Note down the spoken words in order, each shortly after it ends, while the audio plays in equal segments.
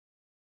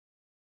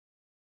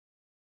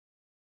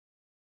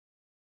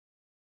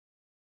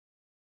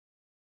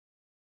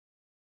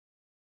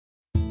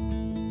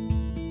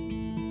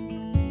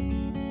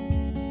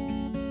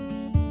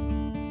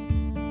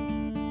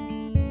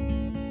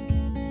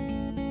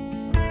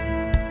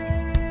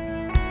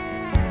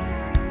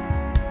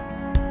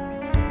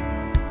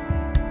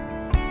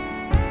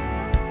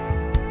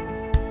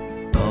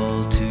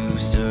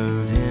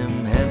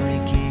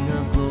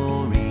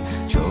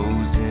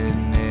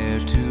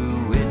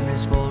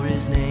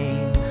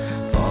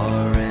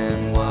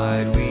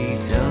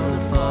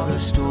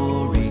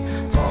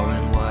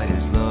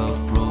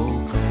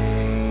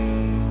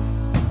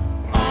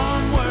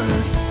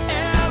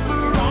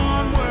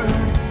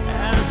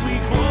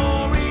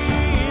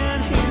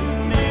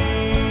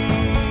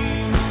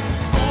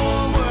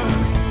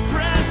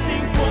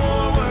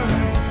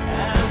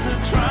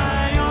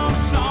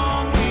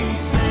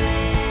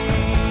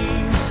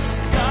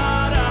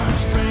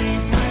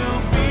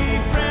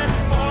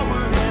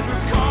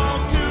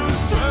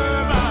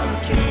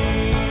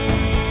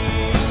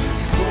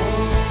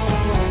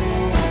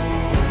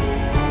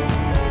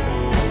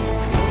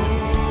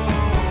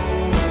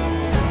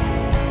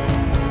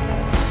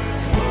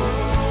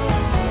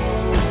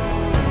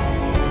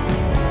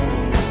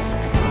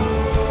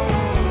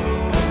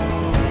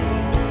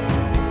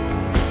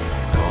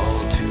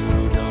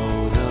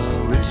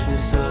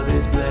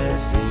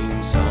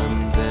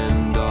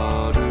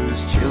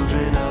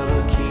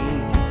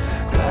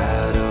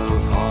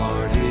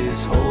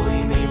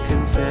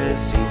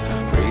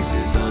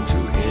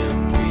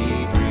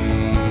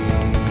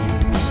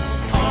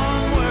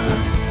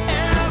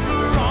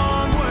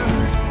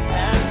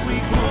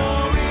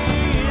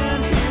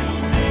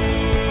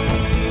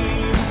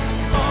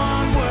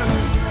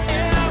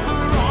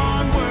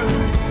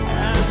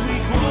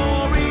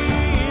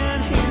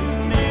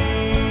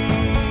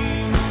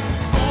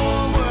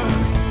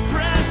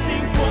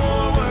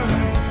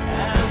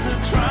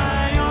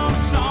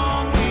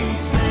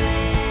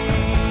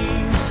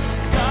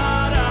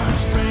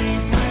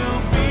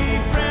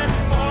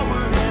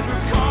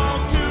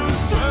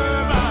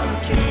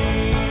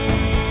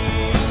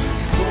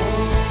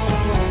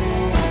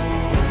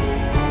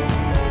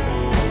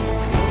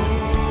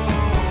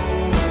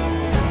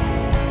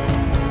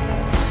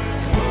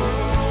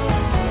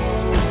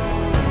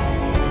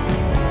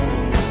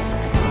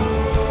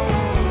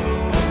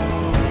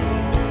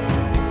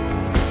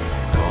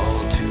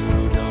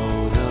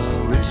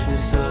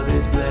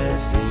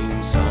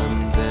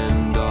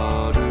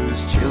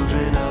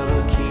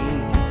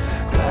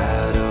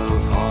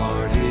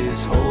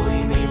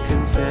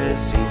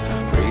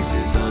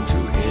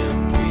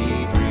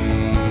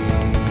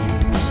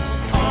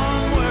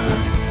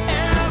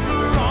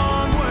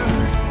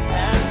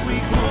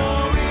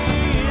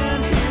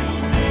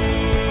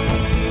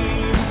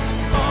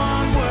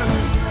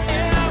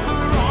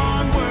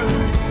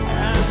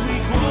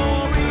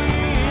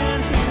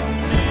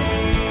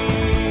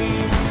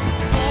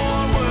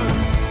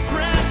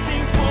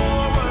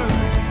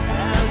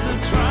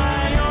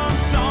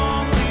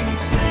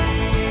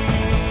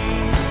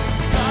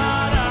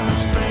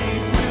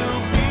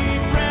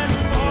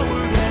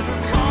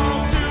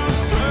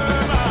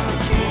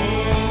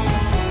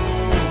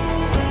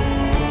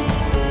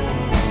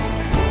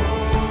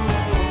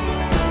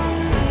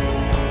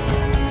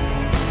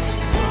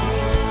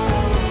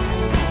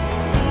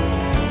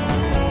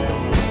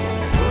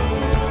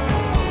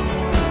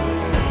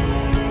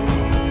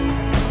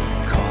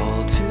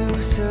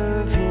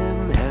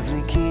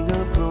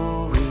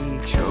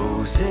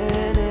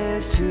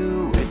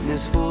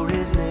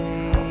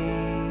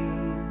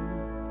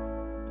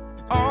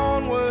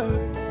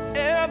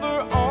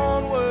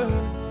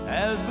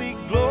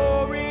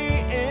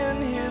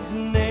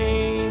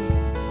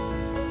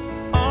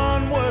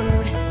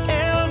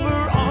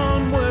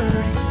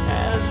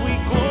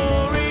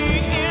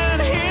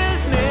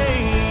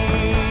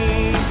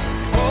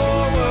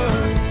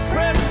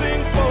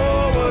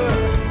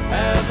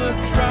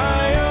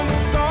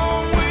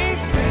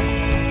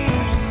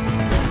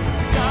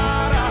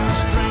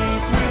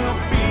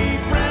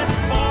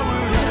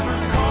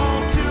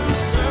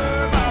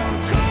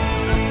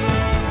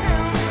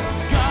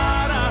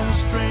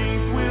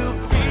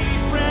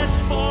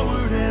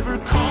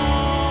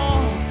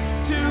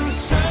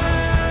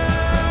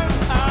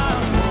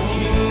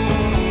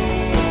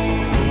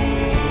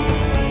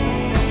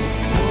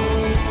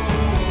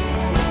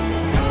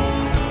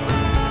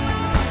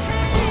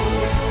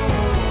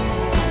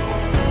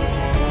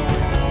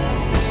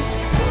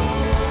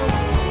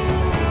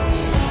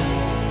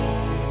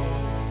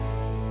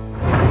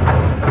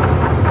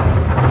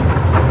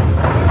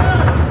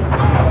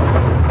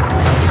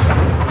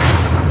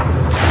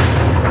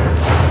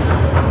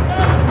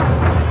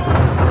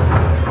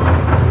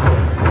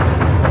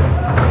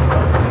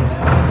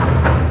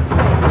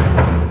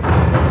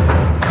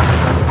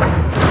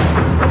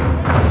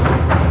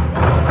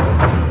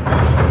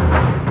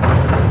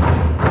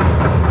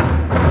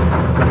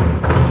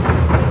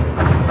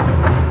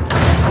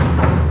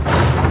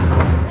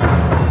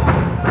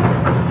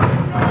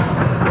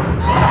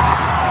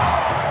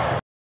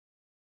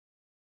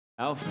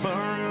How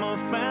firm a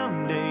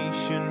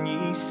foundation,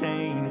 ye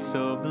saints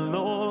of the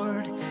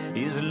Lord,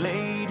 is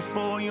laid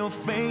for your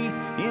faith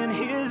in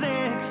his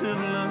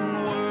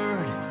excellent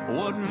word.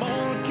 What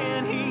more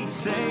can he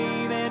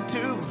say than to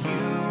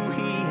you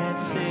he had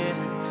said?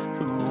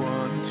 Who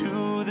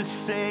unto the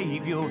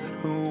Savior,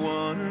 who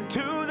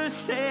unto the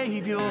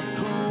Savior,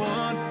 who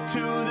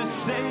unto the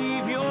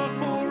Savior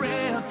for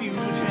refuge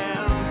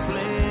have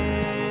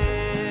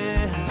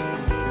fled.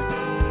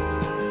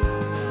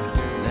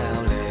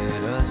 Now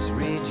let us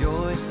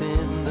rejoice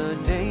in the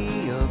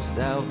day of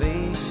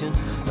salvation.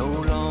 No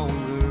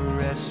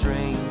longer as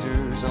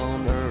strangers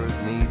on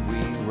earth need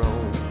we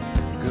roam.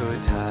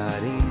 Good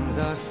tidings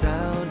are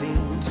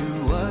sounding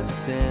to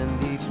us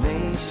and each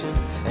nation,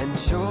 and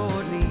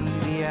shortly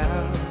the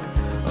hour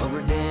of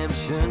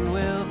redemption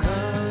will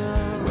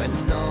come, when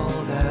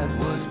all that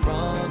was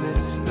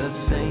promised the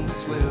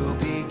saints will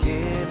be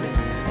given,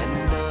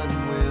 and none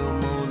will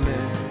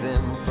molest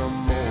them from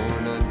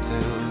morn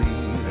until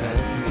eve.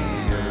 And the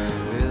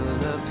earth will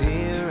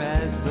appear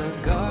as the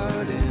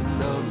Garden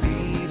of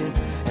Eden,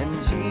 and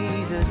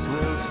Jesus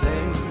will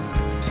say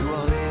to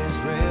all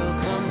Israel,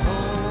 come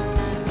home.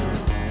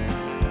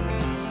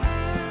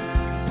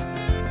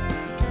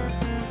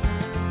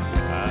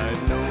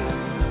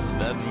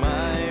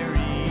 My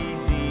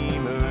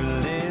Redeemer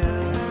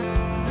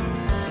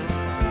lives.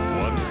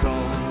 What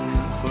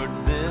comfort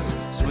this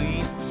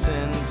sweet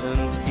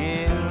sentence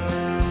gives.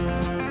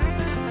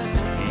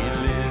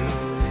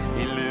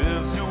 He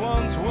lives who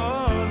once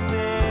was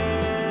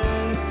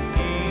dead.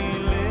 He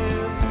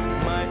lives,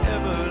 my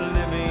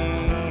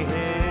ever-living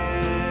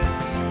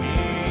head. He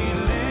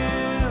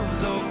lives,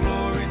 oh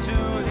glory to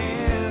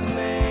his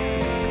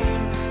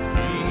name.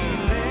 He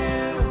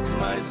lives,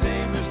 my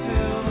Savior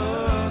still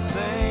the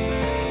same.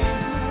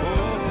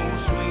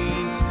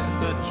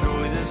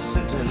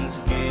 Sentence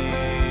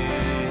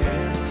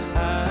gives. I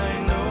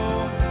know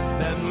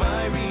that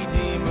my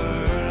Redeemer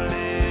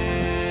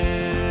lives.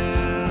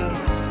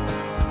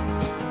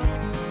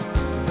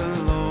 The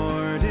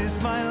Lord is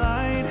my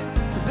light,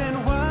 then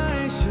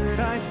why should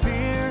I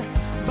fear?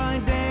 By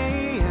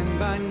day and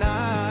by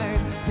night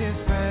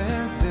his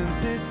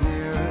presence is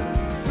near.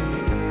 He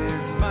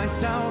is my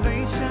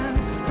salvation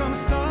from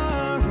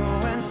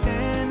sorrow and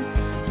sin.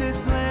 This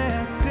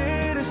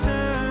blessed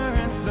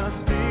assurance the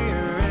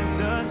Spirit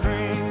doth bring.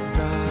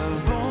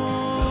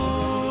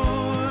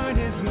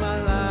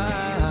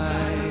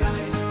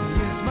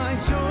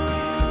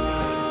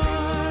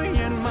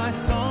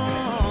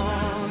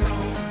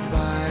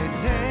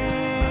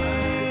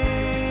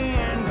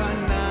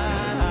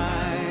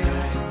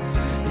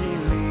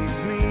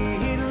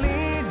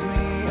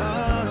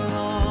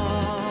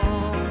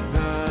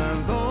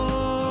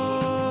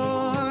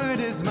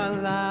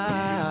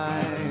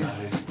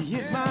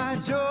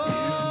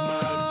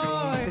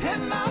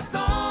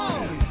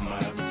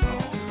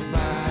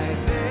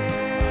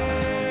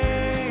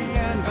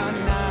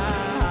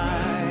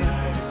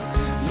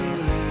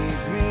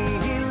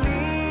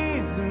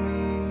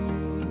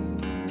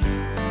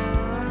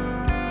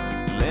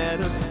 Let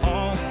us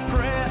all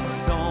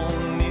press on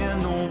in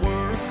the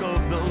work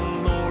of the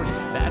Lord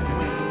that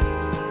we.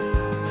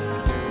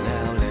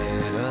 Now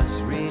let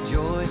us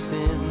rejoice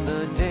in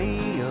the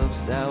day of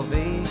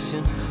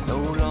salvation. No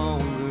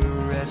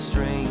longer as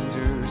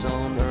strangers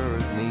on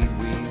earth need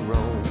we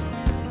roam.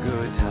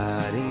 Good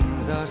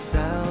tidings are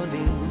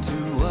sounding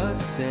to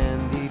us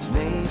and each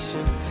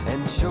nation,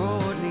 and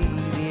shortly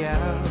the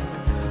hour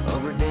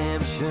of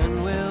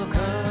redemption will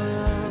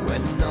come,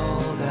 when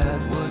all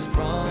that was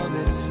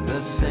promised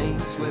the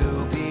saints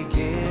will be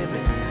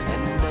given,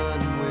 and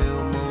none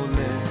will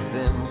molest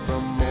them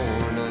from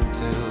morn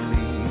until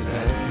eve.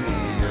 And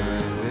the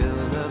earth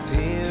will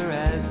appear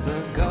as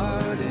the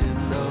Garden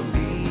of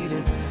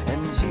Eden,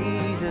 and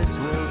Jesus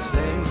will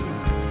say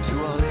to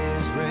all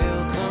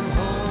Israel, come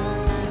home.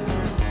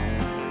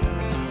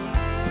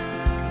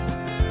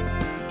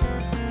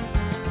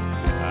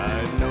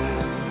 I know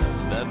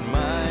that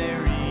my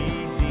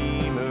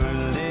Redeemer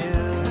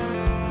lives.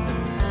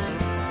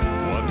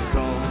 What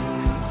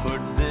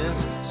comfort this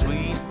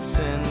sweet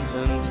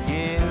sentence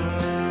gives.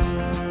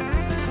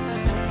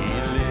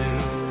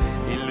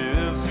 He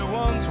lives who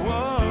once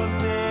was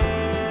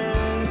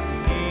dead.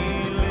 He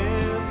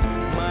lives,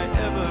 my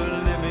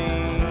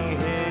ever-living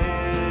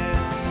head.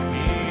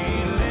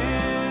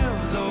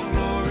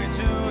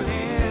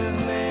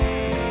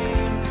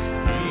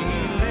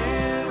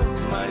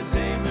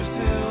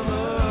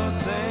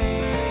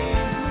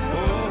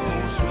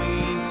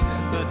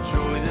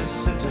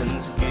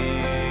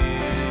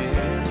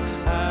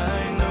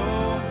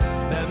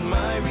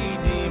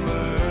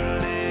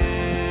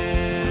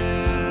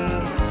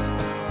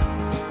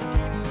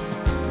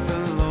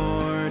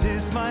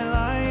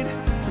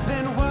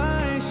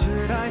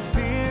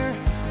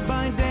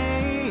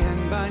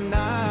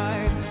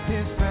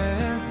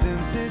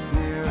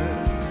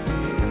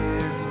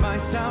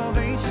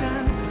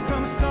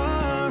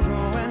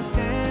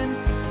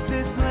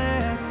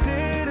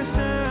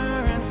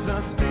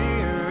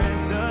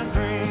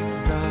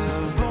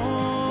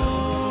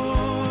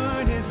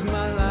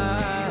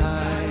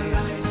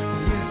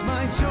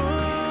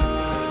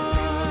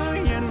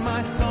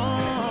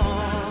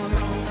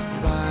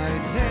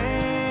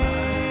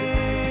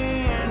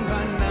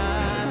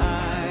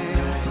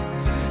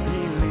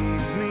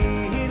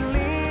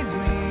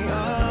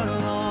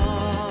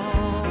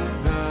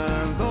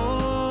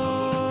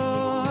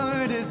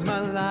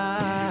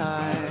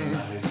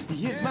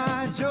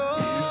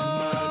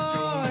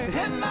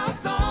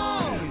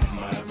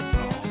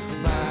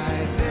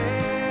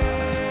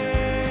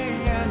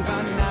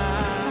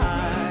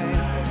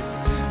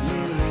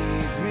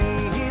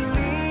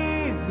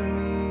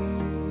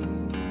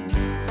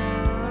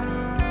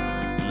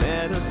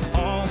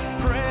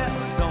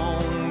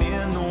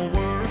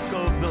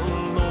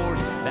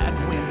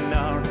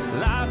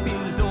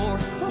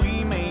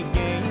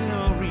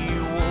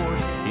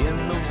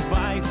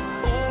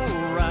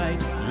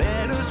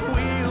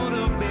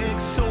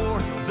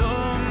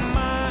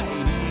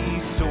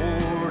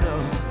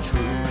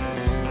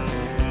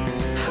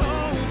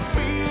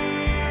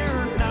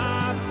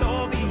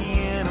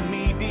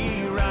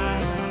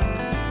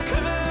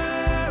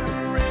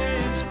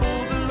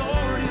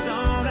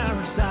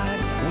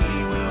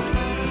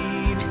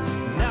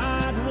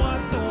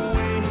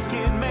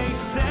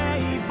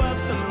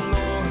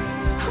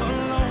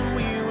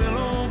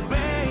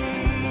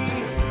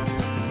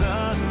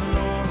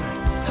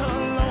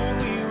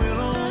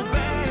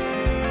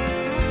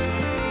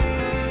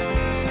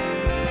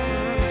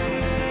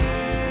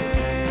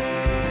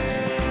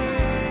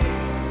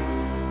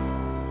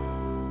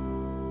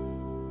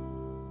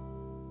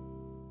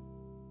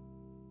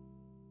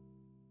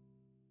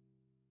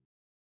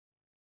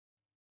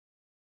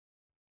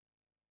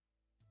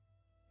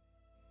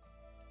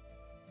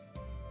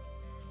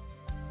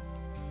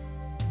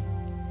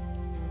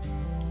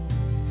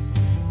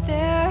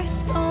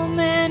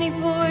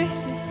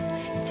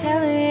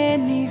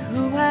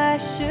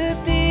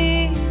 should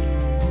be.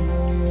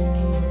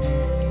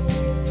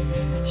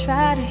 I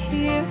try to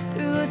hear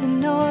through the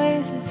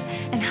noises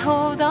and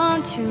hold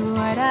on to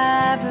what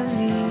I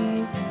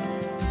believe.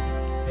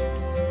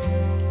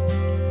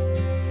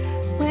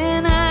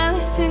 When I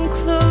listen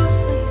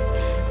closely,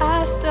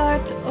 I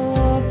start to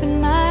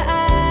open my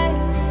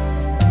eyes,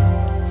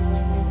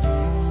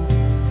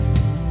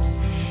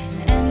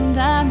 and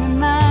I'm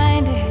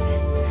reminded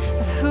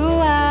of who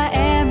I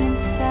am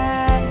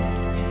inside.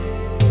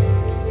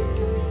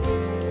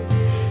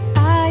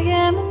 I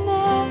am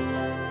enough,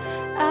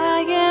 I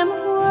am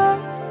of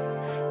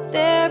worth.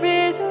 There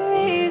is a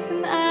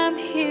reason I'm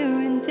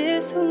here in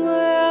this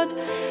world.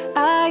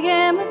 I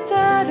am a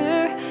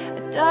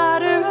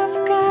daughter of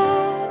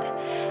God.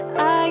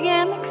 I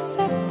am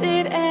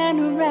accepted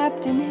and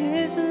wrapped in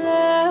His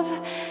love.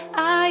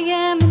 I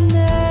am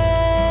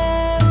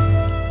enough.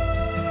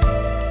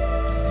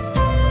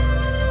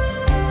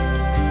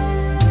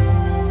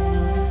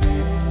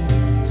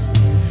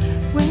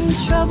 When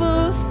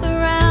troubles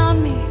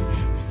surround me,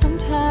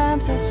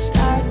 sometimes I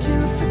start to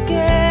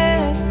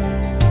forget,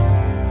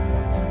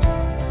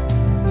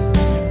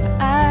 but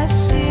I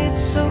see it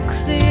so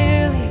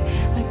clearly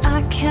when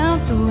I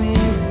count the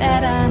ways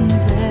that I'm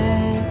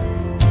blessed.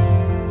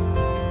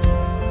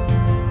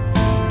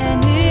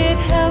 And it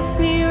helps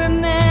me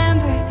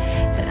remember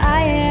that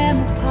I am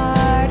a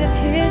part of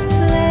His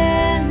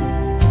plan.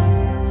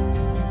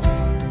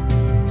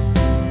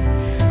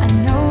 I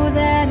know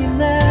that He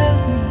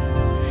loves me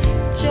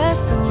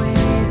just the way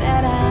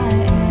that I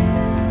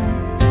am.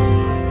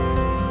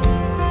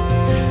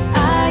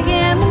 I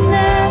am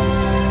enough,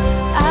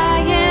 I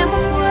am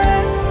of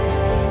worth.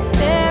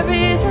 There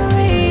is a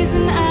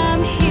reason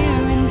I'm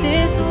here in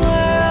this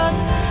world.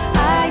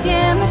 I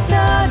am a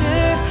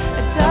daughter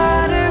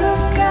of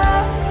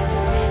God.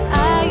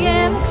 I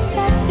am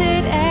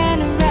accepted and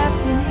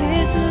wrapped in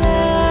His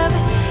love.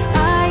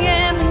 I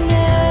am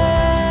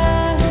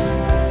enough.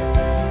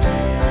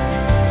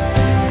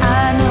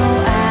 I know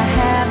I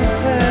have a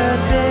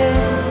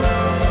purpose,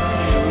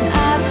 and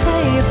I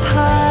play a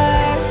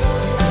part.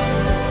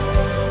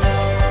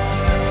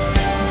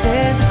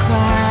 There's a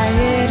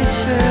quiet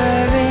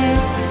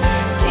assurance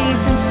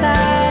deep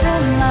inside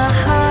of my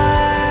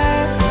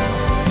heart.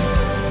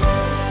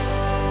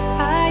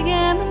 I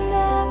am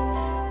enough,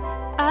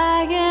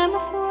 I am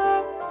of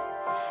worth.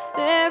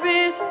 There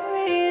is a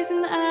reason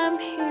I'm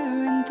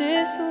here in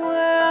this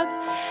world.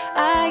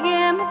 I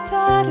am a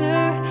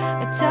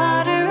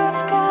daughter of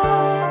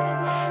God.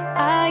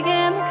 I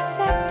am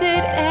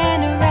accepted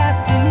and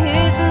wrapped in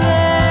His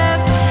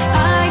love.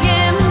 I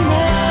am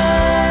enough.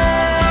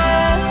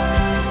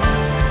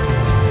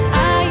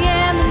 I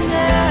am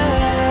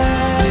enough.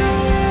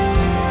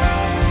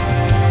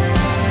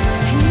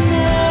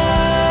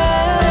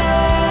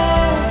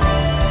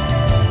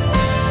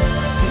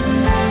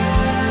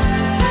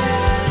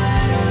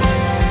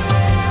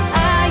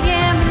 I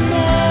am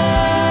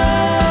enough.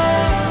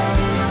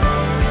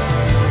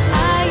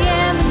 I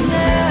am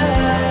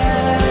enough.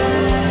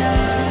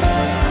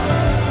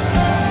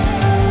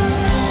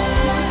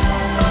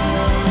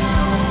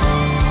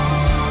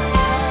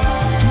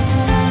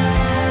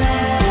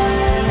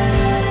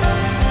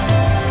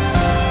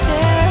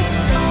 There are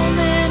so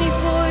many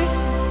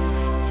voices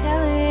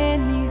telling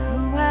me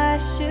who I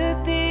should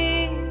be.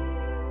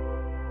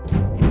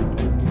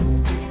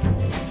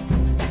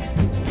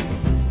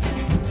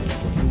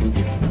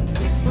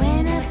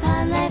 When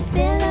upon life's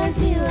billows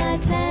you are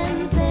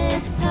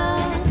tempest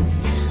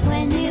tossed,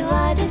 when you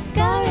are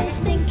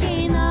discouraged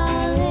thinking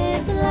all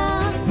is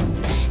lost,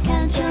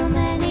 count your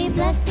many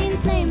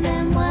blessings, name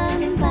them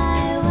one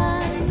by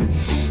one,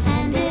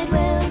 and it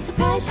will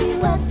surprise you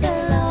what the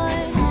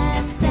Lord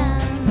hath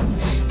done.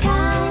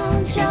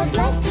 Count your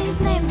blessings,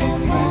 name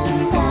them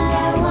one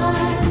by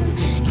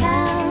one.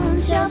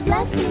 Count your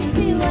blessings,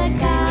 see what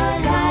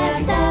God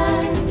hath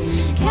done.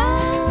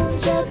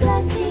 Count your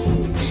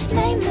blessings,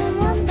 name them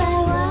one by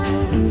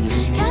one.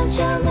 Count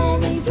your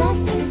many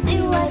blessings,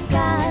 see what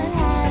God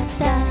hath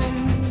done.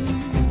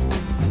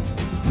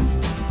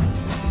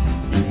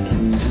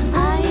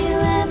 Are you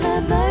ever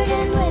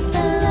burdened with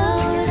a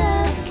load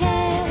of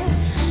care?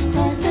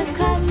 Does the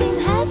cross seem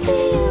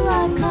heavy you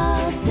are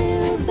called to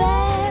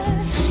bear?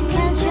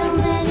 Count your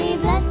many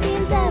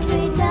blessings,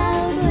 every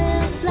doubt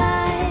will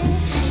fly,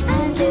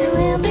 and you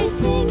will be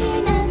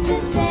singing as the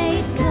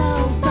days go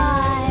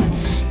by.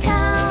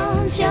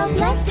 Count your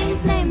blessings,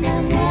 name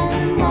them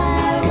one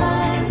by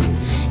one.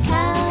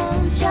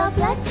 Count your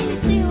blessings,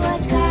 see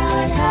what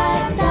God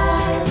hath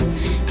done.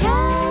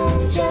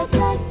 Count your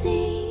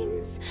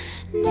blessings,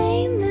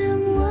 name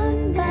them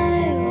one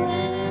by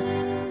one.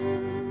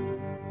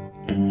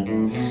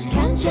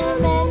 Count your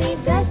many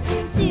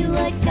blessings, see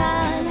what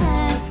God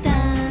hath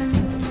done.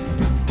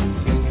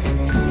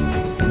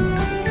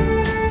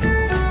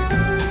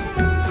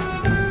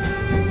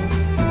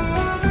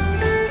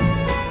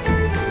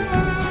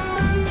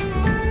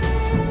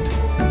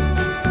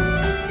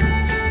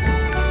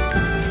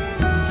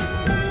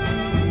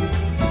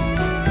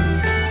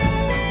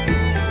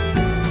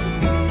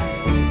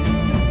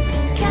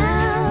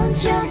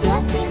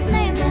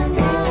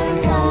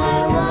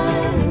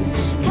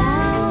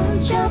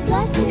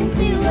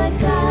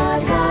 what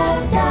God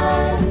hath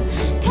done.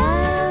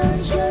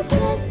 Count your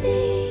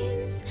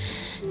blessings,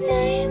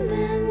 name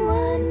them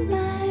one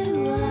by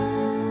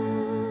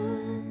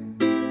one.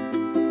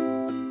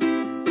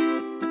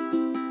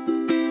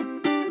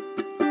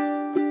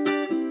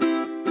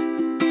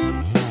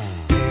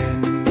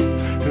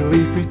 The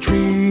leafy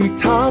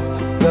treetops,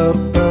 the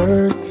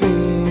birds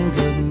sing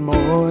good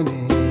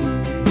morning.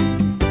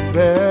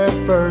 They're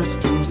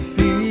first to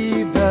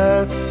see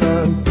the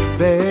sun,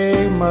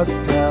 they must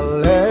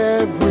tell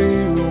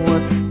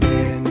everyone.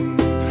 In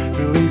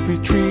the leafy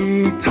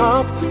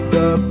treetops,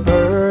 the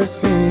birds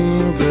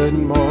sing good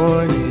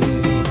morning.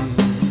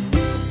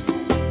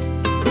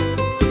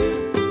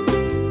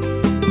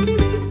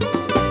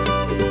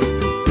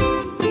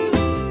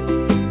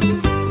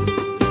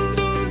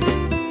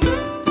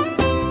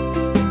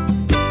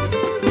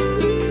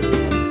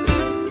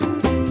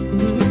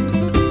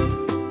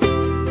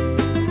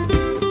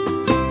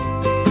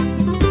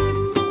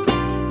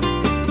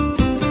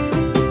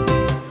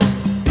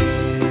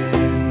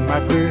 My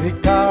pretty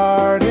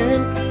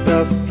garden,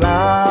 the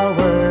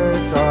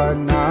flowers are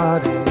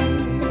nodding.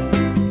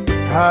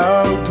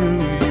 How do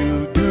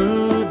you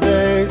do,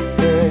 they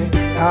say.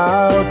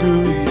 How do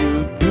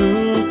you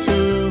do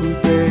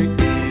today?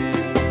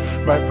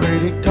 My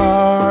pretty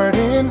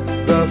garden,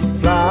 the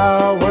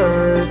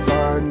flowers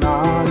are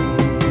nodding.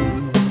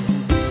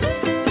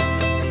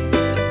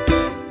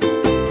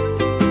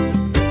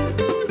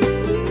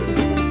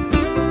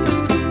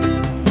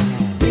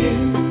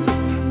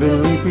 The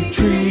leafy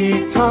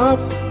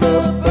treetops,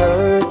 the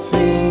birds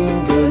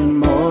sing good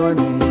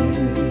morning.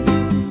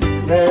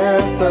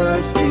 They're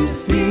first to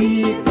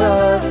see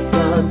the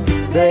sun,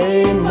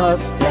 they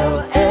must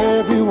tell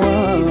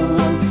everyone.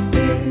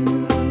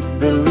 In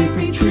the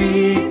leafy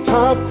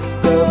treetops,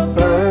 the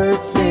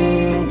birds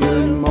sing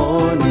good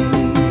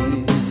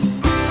morning.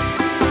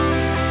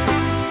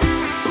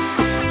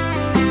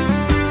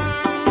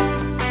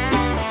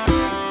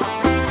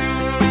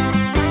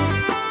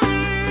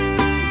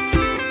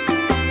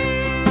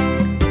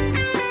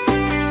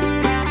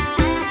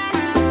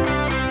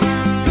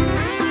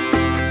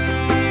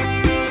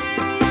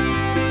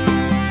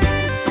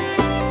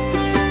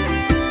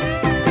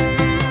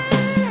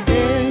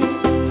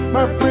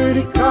 My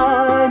pretty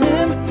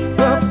garden,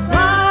 the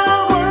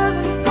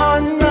flowers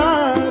are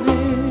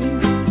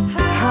nodding.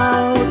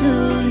 How do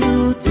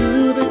you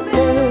do this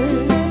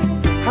day?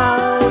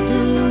 How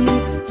do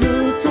you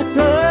do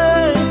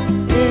today?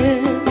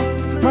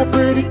 In my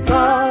pretty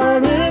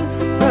garden,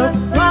 the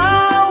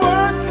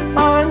flowers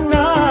are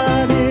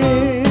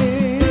nodding.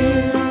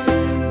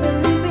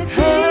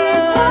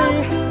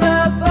 Hey, The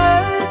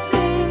birds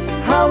sing.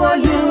 how are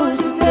you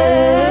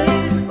today?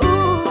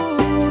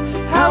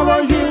 How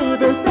are you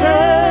the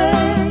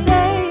same?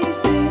 They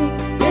sing.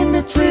 In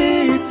the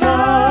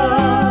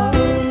treetop,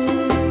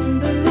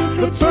 The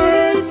leafy the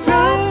birds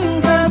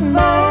sing good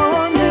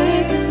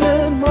morning.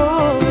 good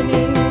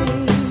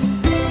morning.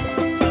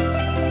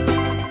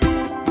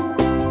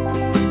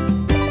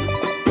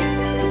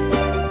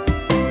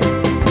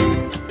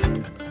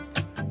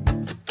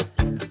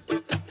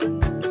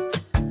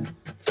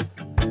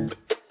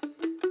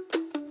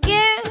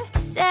 Give,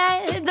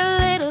 said the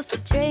little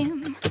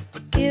stream.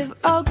 Give,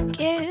 oh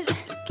give,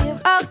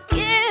 give, oh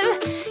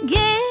give.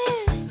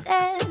 Give,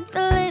 said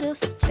the little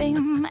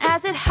stream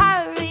as it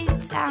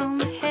hurried down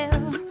the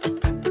hill.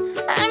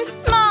 I'm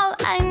small,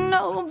 I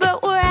know,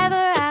 but wherever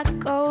I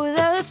go,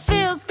 the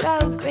fields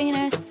grow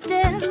greener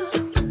still.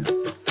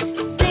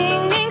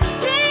 Singing,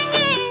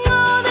 singing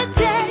all the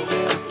day.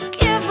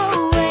 Give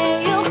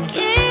away, oh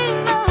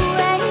give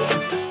away.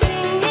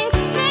 Singing,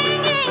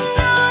 singing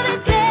all the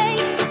day.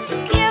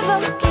 Give,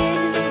 oh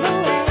give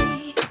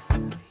away.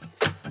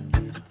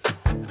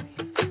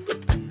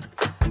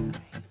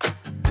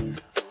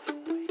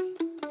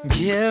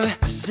 Give,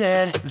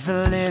 said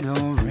the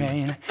little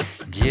rain.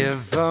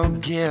 Give, oh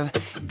give,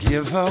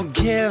 give, oh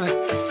give.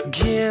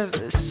 Give,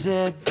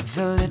 said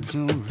the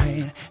little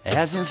rain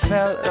as it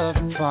fell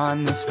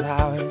upon the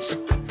flowers.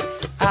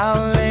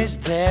 I'll raise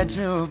their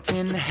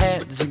drooping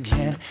heads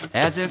again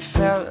as it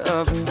fell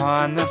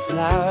upon the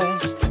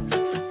flowers.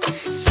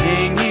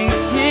 Singing,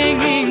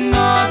 singing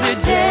all the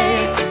day.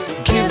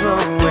 Give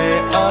away,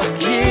 oh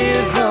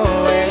give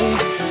away.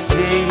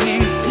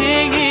 Singing,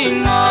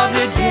 singing all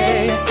the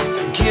day.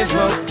 Give,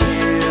 oh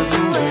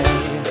give away.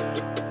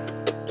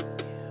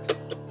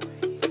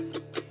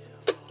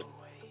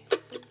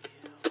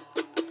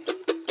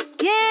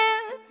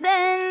 Give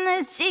then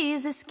as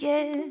Jesus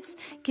gives.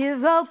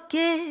 Give, oh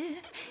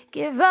give,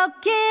 give, oh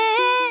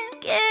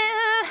give,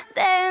 give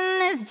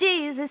then as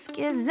Jesus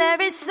gives.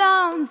 There is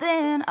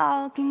something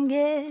all can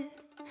give.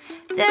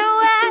 Do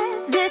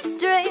as this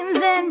streams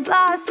and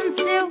blossoms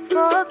still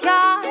for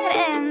God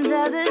and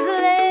others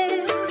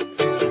live.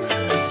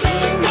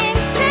 Singing,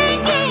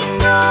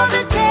 singing all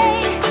the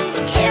day.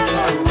 Give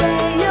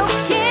away, oh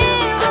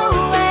give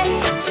away.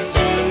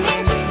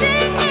 Singing,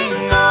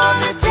 singing all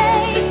the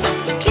day.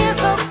 Give,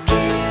 oh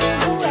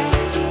give away.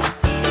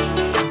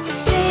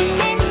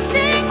 Singing,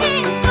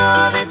 singing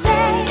all the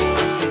day.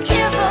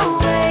 Give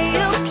away,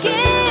 oh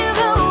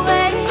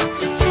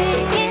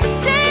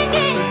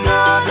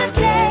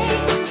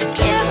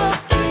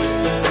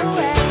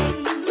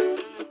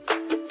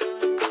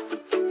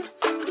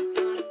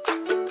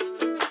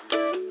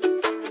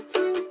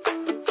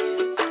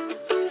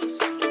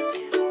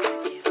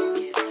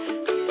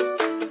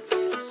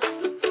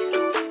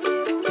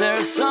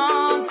There's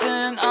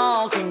something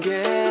all can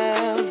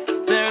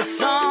give. There's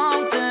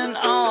something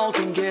all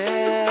can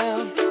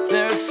give.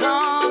 There's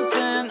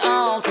something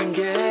all can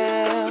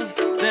give.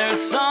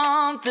 There's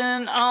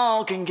something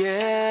all can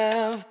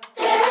give.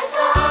 There's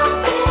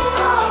something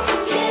all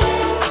can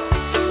give.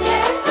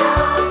 There's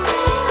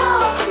something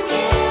all can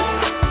give.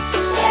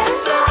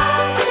 There's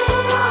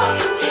something all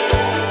can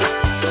give.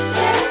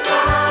 There's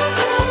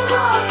something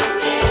all can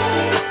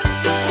give.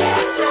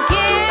 There's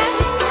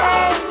Give,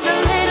 say the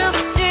little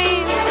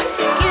stream.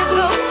 Give,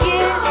 oh,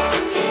 give,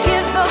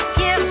 give, oh,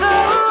 give,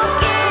 oh,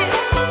 give.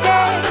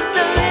 Say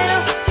the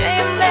little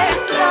stream.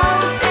 There's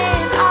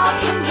something all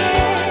can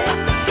give.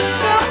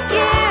 So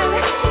give,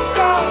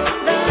 say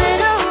the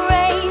little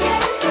rain.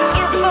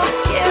 Give, oh,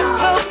 give,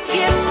 oh,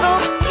 give, oh,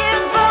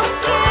 give, oh,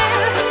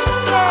 give.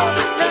 Say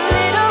the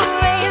little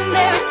rain.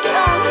 There's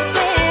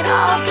something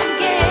all can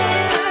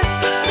give.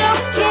 So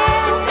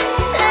give,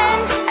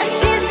 and as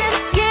Jesus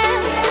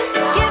gives,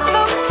 give,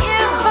 oh,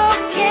 give, oh,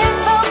 give,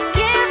 oh,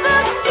 give,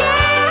 oh,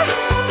 give.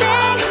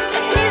 Then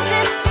as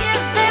Jesus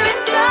gives, there is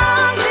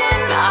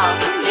something all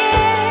can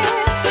give.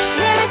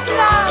 There is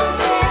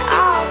something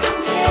all can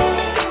give.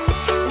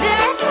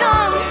 There is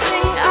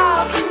something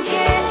all can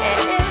give.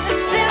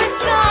 There is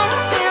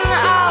something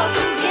all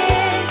can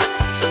give.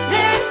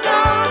 There is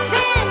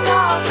something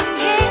all can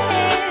give.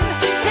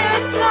 There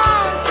is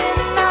something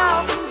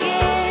all can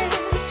give.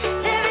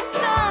 There is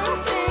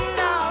something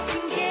all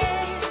can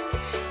give.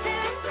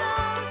 There is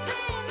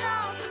something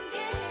all can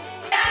give.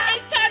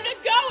 It's time to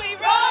go. We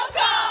roll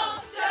call.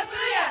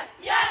 Shibuya.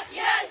 Yeah,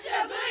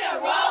 Shibuya.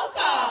 Roll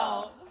call.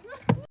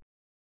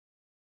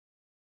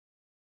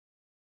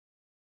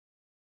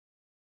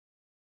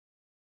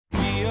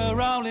 We are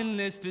all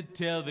enlisted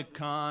till the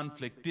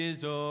conflict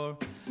is o'er.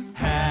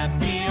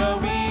 Happy are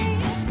we,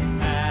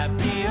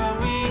 happy are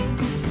we.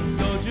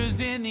 Soldiers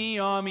in the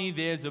army,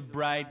 there's a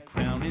bright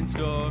crown in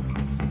store.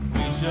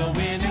 We shall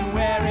win and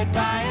wear it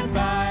by and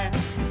by.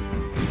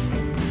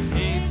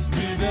 Haste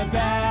to the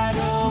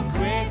battle,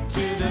 quick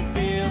to the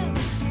field.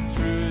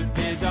 Truth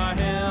is our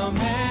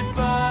helmet,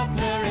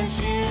 buckler and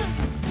shield.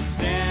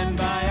 Stand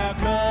by our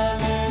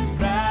colors,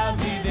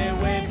 proudly they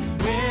wave.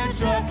 We're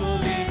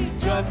joyfully,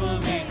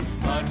 joyfully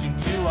marching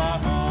to our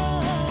home.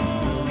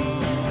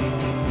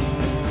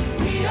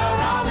 We are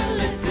all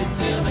enlisted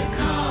till the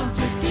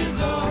conflict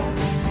is o'er.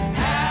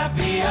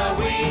 Happy are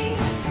we,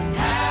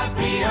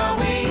 happy are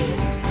we.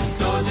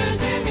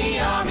 Soldiers in the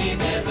army,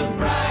 there's a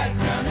bright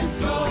crown in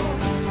store.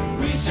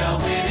 We shall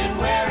win and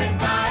wear it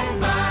by and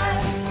by.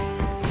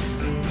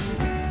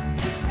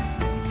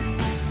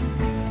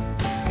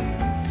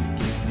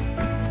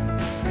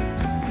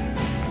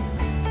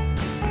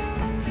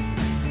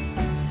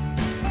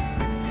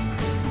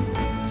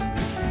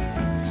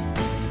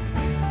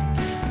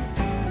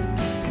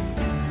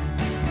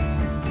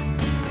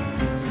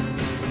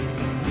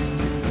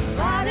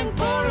 Fighting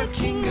for a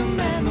kingdom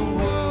and the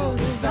world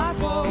is our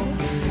foe.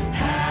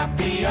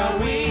 Happy are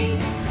we,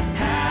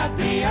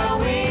 happy are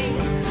we.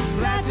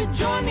 Glad to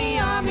join the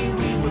army,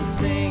 we will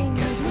sing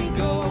as we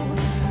go.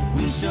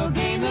 We shall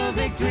gain the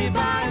victory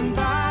by and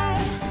by.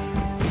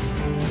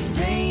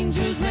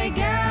 Dangers may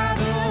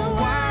gather,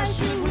 why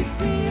should we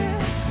fear?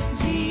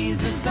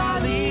 Jesus our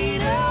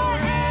leader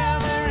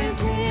ever is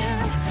near.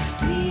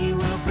 He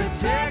will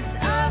protect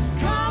us,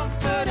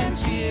 comfort and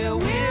cheer.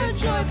 We're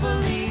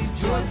joyfully,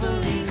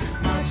 joyfully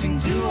marching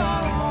to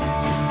our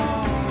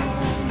home.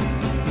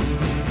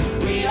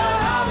 We are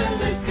all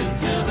enlisted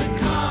till the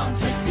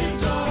conflict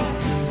is o'er.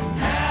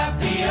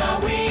 Happy are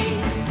we,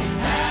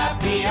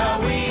 happy are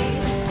we.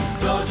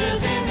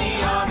 Soldiers in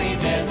the army,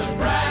 there's a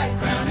bright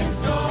crown in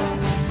store.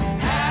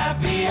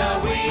 Happy are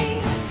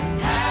we,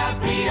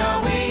 happy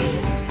are we.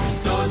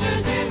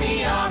 Soldiers in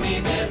the army,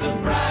 there's a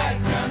bright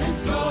crown in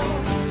store.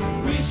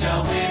 We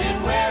shall win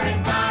and wear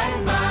it by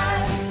and by.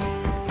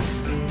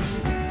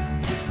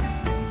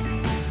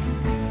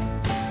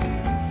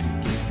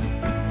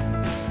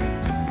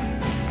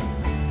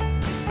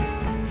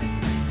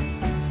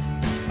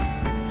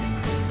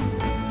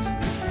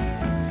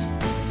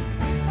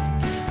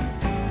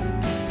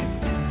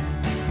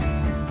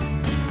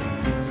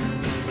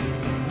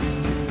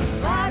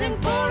 Fighting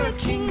for a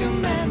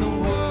kingdom and the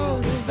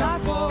world is our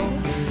foe.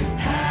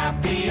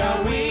 Happy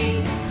are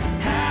we,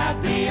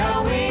 happy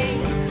are we.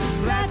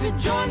 Glad to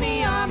join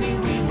the army,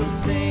 we will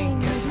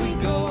sing as we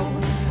go.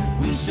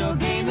 We shall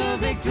gain the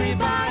victory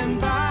by and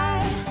by.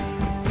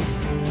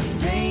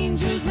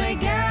 Dangers may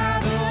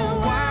gather,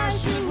 why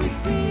should we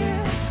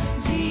fear?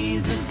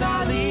 Jesus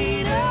our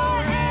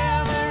leader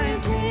ever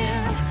is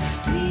near.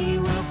 He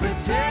will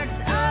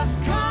protect us,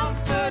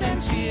 comfort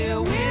and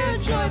cheer. We're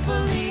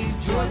joyfully,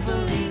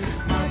 joyfully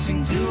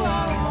marching to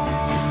our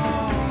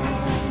home.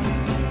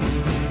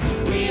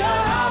 We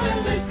are all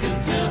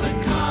enlisted till the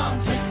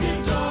conflict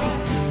is o'er.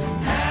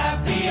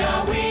 Happy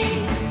are we,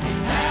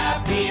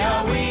 happy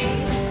are we.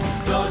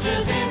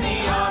 Soldiers in the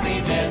army,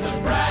 there's a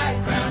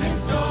bright crown in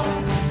store.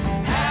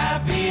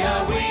 Happy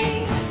are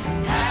we,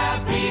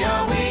 happy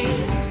are we.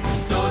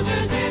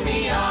 Soldiers in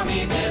the army,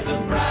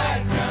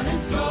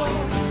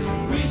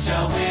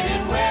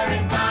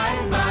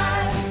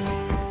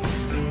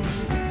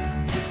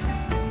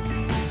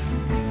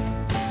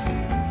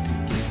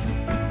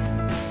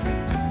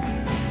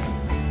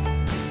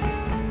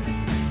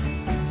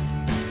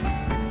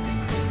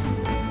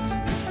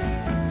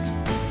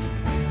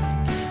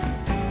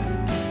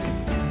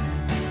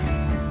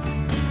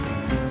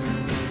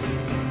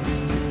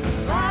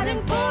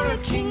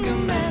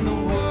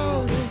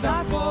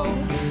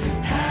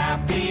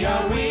 Happy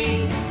are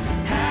we,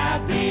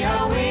 happy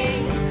are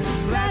we.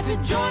 Glad to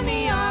join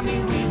the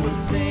army, we will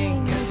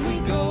sing as we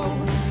go.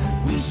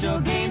 We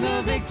shall gain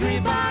the victory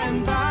by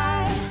and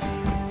by.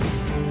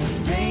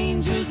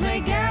 Dangers may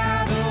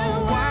gather,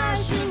 why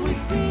should we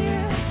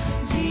fear?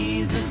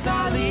 Jesus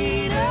our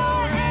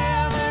leader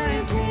ever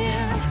is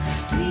near.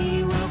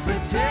 He will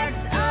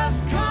protect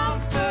us,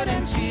 comfort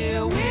and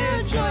cheer.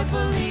 We're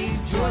joyfully,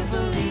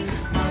 joyfully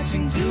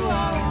marching to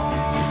our home.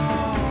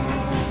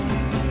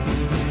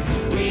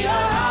 We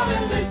are all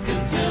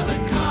enlisted till the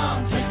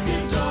conflict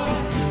is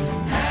o'er.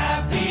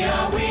 Happy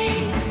are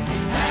we,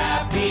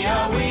 happy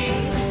are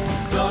we.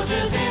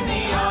 Soldiers in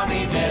the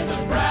army, there's a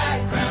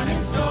bright crown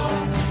in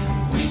store.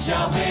 We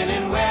shall win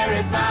and wear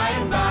it by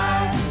and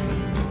by.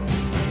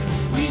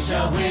 We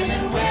shall win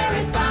and wear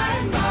it by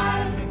and by.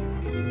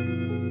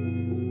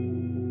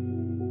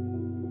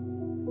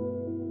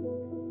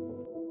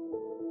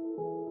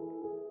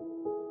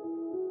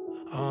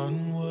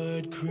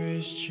 Onward,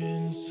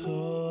 Christian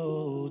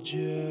soldiers,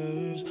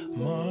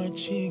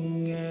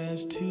 marching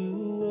as to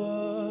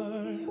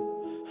war,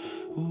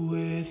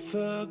 with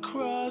the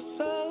cross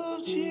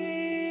of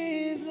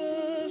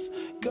Jesus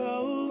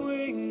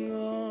going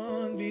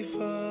on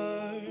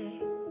before.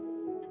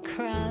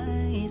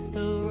 Christ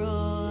the